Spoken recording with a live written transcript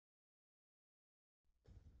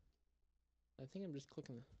I think I'm just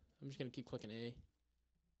clicking. I'm just gonna keep clicking A.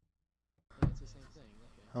 Yeah, it's the same thing.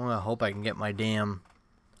 Okay. I'm gonna hope I can get my damn.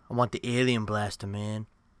 I want the alien blaster, man.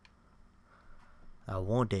 I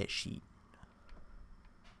want that shit.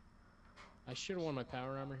 I should have worn my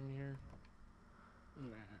power armor in here.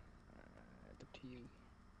 Nah, it's up to you.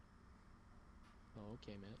 Oh,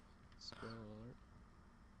 okay, Matt. Spoiler alert.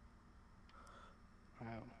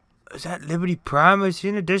 Wow. Is that Liberty Prime I see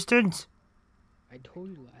in the distance? I told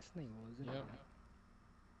you last night, what was it? Yep.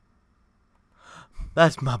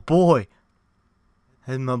 That's my boy.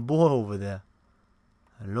 That's my boy over there.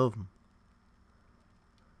 I love him.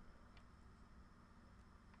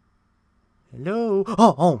 Hello?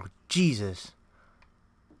 Oh, Jesus.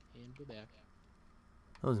 And we're back.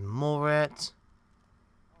 Those mole rats.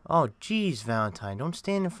 Oh, jeez, Valentine. Don't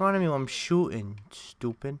stand in front of me while I'm shooting,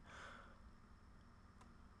 stupid.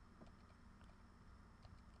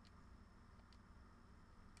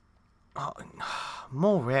 Oh,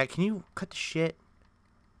 mole rat, can you cut the shit?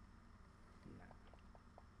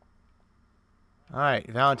 Alright,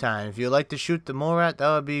 Valentine, if you'd like to shoot the mole rat, that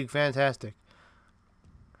would be fantastic.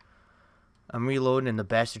 I'm reloading and the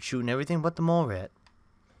bastard shooting everything but the mole rat.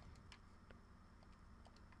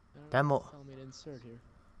 That mole... Tell me to insert here.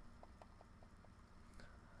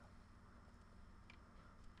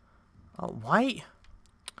 Oh, why?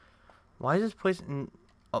 Why is this place in...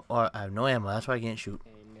 Oh, I have no ammo, that's why I can't shoot.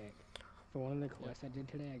 Hey, Nick. For one of the quests I did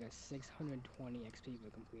today, I got 620 XP for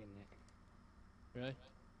completing it. Really?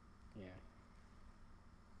 Yeah.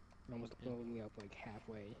 It almost blew me up like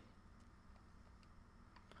halfway.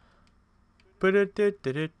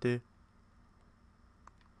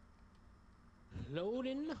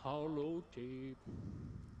 Loading hollow tape.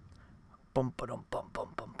 Bum ba-dum bum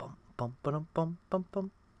bum bum bum bum ba-dum bum bum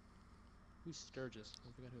bum. Who's Sturgis? I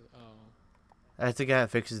forgot who. Oh. That's the guy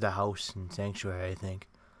that fixes the house in Sanctuary, I think.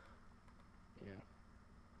 Yeah.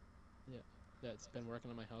 Yeah. That's been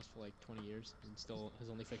working on my house for like 20 years and still has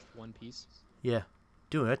only fixed one piece. Yeah.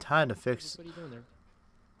 Dude, that's hard to fix. What are you doing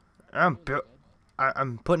there?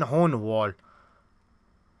 I'm putting a hole in the wall.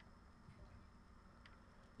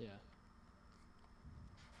 Yeah.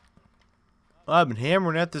 I've been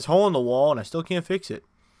hammering at this hole in the wall and I still can't fix it.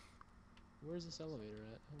 Where's this elevator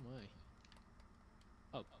at? Oh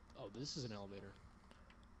my. Oh, this is an elevator.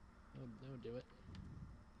 That would do it.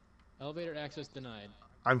 Elevator access denied.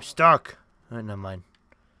 I'm stuck. Never mind.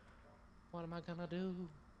 What am I gonna do?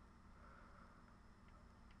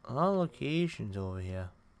 All locations over here.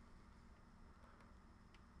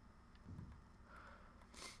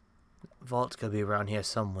 Vault's gotta be around here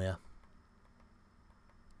somewhere.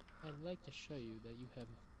 I'd like to show you that you have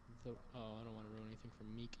the. Oh, I don't want to ruin anything for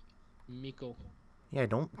Miko. Yeah,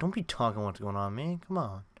 don't be talking what's going on, man. Come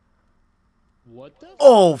on. What the?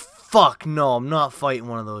 Oh, fuck no. I'm not fighting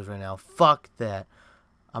one of those right now. Fuck that.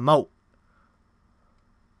 I'm out.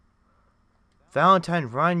 Valentine,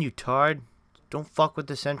 run, you tard. Don't fuck with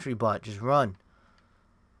the sentry bot. Just run.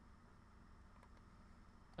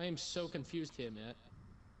 I am so confused here, Matt.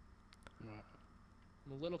 What?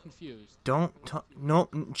 I'm a little confused. Don't talk. No,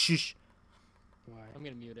 shush. Why? I'm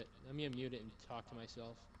gonna mute it. I'm gonna mute it and talk to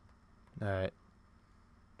myself. Alright.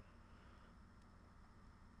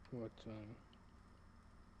 What,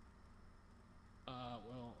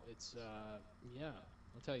 Well, it's, yeah.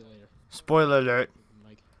 I'll tell you later. Spoiler alert.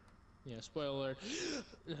 Mike. Yeah, spoiler alert.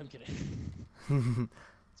 I'm kidding.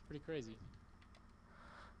 It's pretty crazy.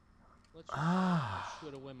 Let's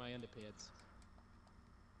shoot away my underpants.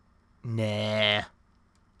 Nah. I'm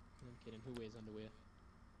kidding. Who wears underwear?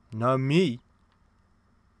 Not me.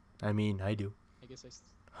 I mean, I do. I guess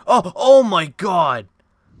Oh my god!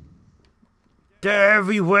 They're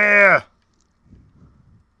everywhere!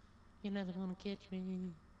 You're never gonna catch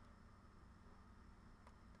me.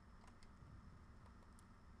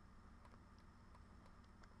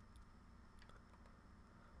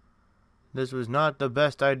 This was not the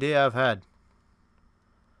best idea I've had.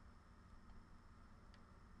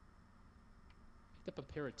 Picked up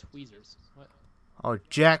a pair of tweezers. What? Oh,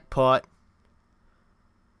 jackpot.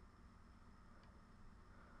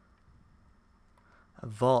 A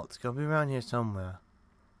vault. It's gotta be around here somewhere.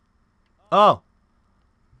 Oh!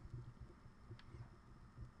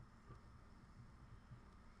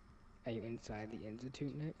 are you inside the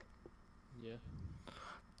Institute, Nick? Yeah.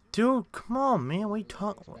 Dude, come on, man. Why you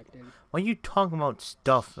talking about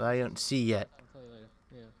stuff that I don't see yet? I'll tell you later.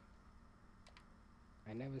 Yeah.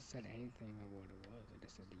 I never said anything of what it was. I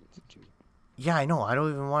just said the Institute. Yeah, I know. I don't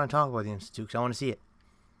even want to talk about the Institute because I want to see it.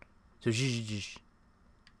 So, shh.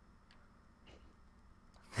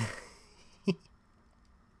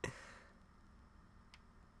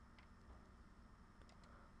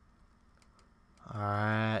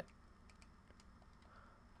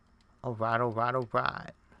 Alright, alright,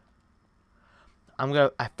 alright.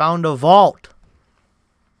 I found a vault.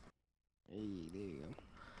 Hey, there you go.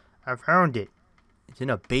 I found it. It's in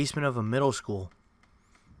a basement of a middle school.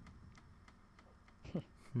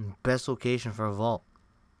 Best location for a vault.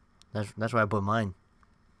 That's where I put mine.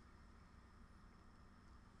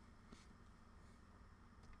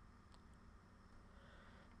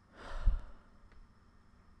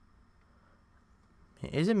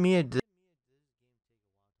 Isn't me a...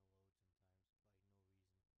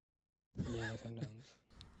 Yeah, sometimes.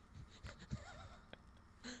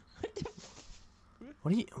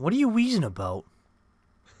 What are you wheezing about?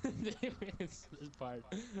 It's this part.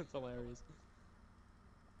 It's hilarious.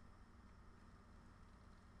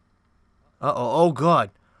 Uh-oh, oh god.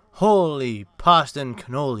 Holy pasta and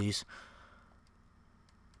cannolis.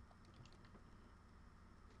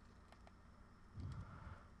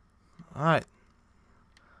 Alright.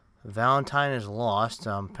 Valentine is lost.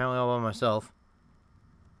 I'm apparently all by myself.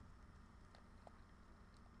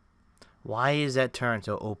 Why is that turn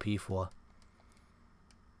so OP for?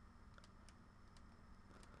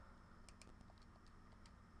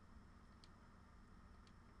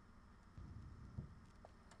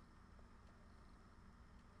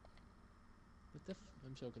 What the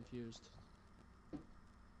I'm so confused.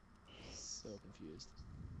 So confused.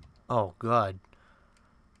 Oh god.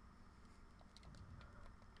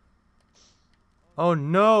 Oh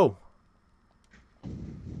no!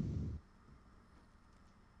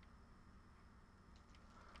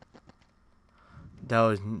 That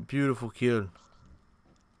was beautiful kill.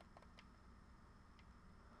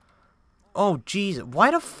 Oh jeez,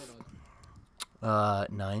 why the f... 9.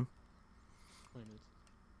 Wait a minute.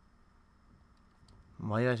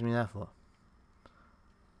 Why you asking me that for?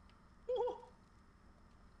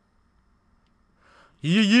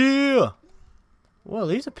 Yeah, yeah! Well,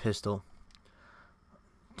 there's a pistol.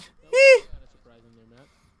 That was kind of surprising there, Matt.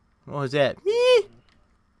 What was that?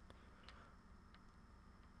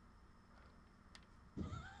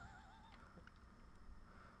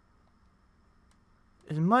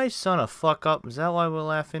 Is my son a fuck up? Is that why we're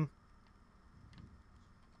laughing?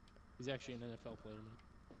 He's actually an NFL player, man.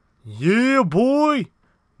 Yeah, boy!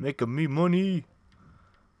 Making me money.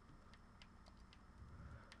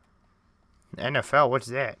 NFL, what's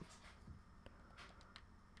that?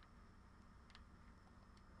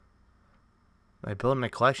 I building a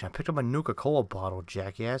collection. I picked up a Nuka-Cola bottle,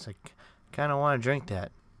 jackass. I kind of want to drink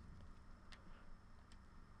that.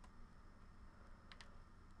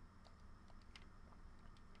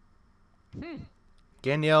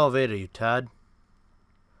 Get in the elevator, you Todd.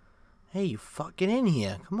 Hey, you get in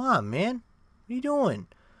here. Come on, man. What are you doing?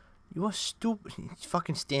 You are stupid. He's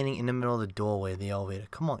fucking standing in the middle of the doorway of the elevator.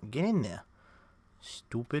 Come on, get in there.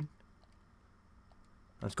 Stupid.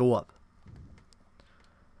 Let's go up.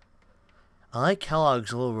 I like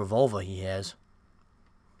Kellogg's little revolver he has.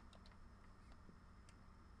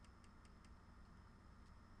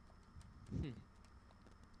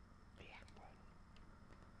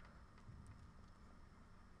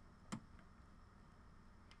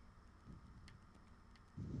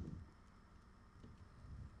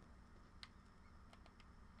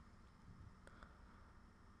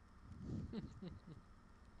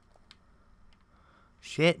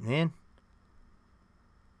 Shit, man.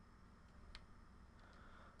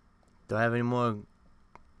 Do I have any more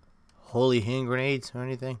holy hand grenades or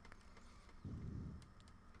anything?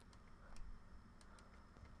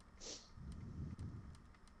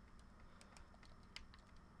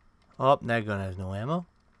 Oh, that gun has no ammo.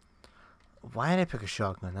 Why did I pick a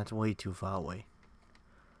shotgun? That's way too far away.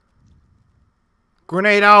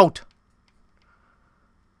 Grenade out!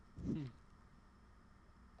 It's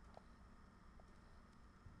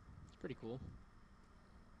pretty cool.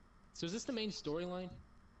 So is this the main storyline?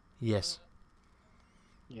 Yes.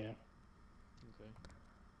 Yeah. Okay.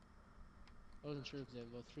 I wasn't sure because they have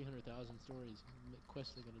about 300,000 stories.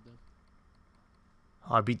 Quests they gotta do.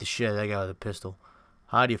 Oh, I beat the shit out of that guy with a pistol.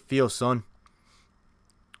 How do you feel, son?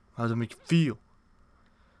 How does it make you feel?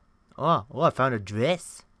 Oh, I found a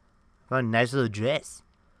dress. Found a nice little dress.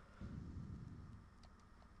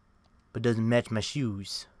 But doesn't match my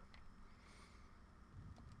shoes.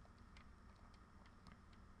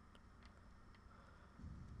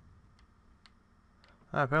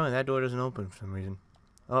 Apparently that door doesn't open for some reason.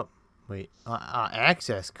 Oh, wait.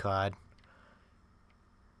 Access card.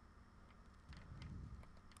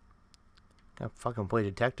 Gotta fucking play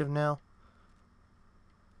detective now?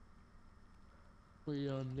 Were you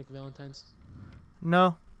on Nick Valentine's?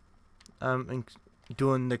 No. I'm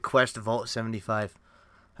doing the quest Vault 75.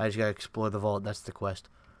 I just gotta explore the vault. That's the quest.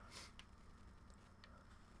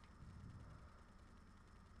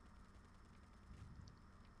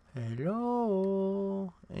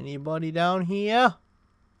 Hello? Anybody down here?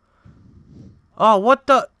 Oh, what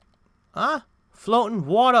the? Huh? Floating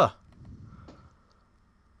water.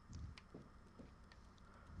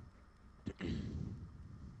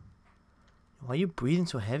 Why are you breathing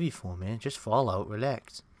so heavy for, man? Just fall out.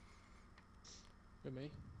 Relax. Who,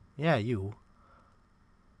 me? Yeah, you.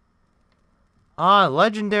 Ah,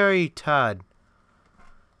 legendary Todd.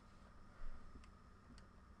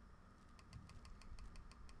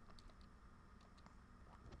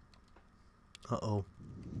 Uh-oh.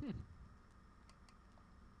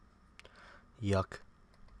 Yuck.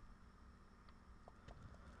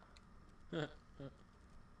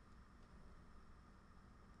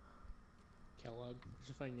 Kellogg.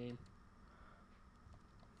 It's a funny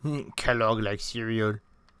name. Kellogg like cereal.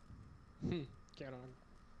 Kellogg.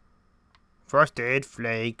 Frosted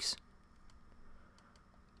Flakes.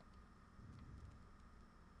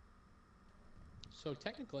 So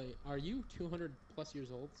technically, are you 200 plus years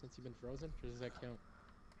old since you've been frozen? Or does that count?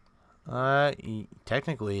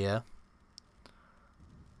 Technically, yeah.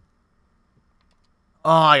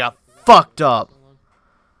 Oh, I got fucked up. So long.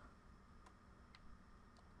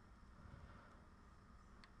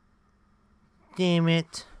 Damn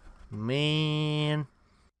it. Man.